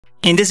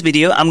In this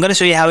video, I'm going to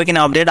show you how we can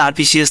update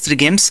RPCS3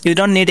 games. You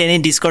don't need any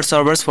Discord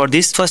servers for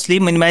this. Firstly,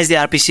 minimize the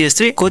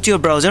RPCS3, go to your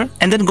browser,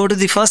 and then go to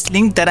the first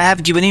link that I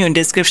have given you in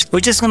description.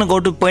 We're just going to go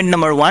to point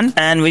number 1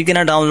 and we're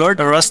going to download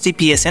Rusty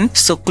PSN.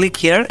 So click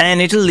here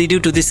and it will lead you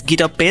to this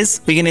GitHub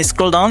page. We're going to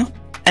scroll down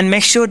and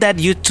make sure that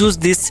you choose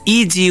this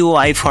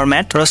eGUI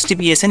format, Rusty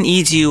PSN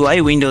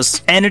eGUI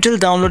Windows, and it will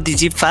download the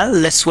zip file.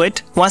 Let's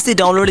wait. Once the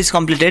download is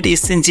completed,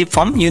 it's in zip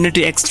form. You need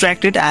to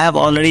extract it. I have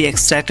already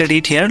extracted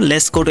it here.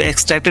 Let's go to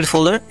extracted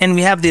folder and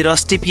we have the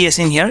Rusty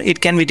PSN here.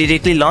 It can be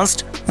directly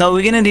launched. Now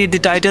we're gonna read the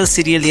title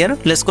serial here.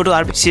 Let's go to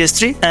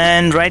RPCS3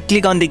 and right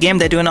click on the game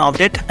that you wanna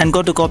update and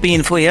go to copy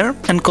info here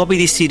and copy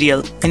the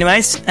serial.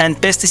 Minimize and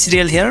paste the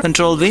serial here.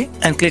 Control V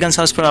and click on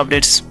search for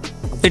updates.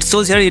 It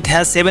shows here it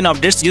has 7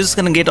 updates. You're just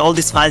gonna get all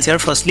these files here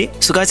firstly.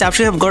 So guys,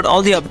 after you have got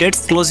all the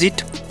updates, close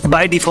it.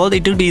 By default,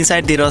 it will be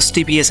inside the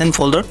Rusty PSN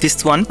folder,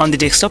 this one on the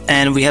desktop,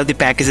 and we have the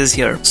packages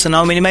here. So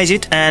now minimize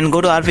it and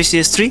go to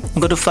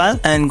RPCS3, go to file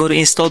and go to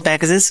install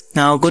packages.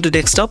 Now go to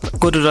desktop,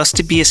 go to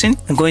Rusty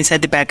PSN, go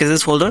inside the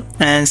packages folder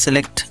and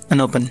select and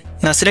open.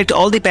 Now select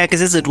all the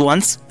packages at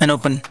once and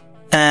open,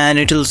 and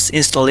it will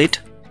install it.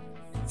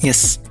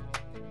 Yes.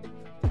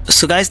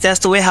 So guys, that's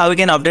the way how we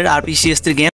can update RPCS3 game.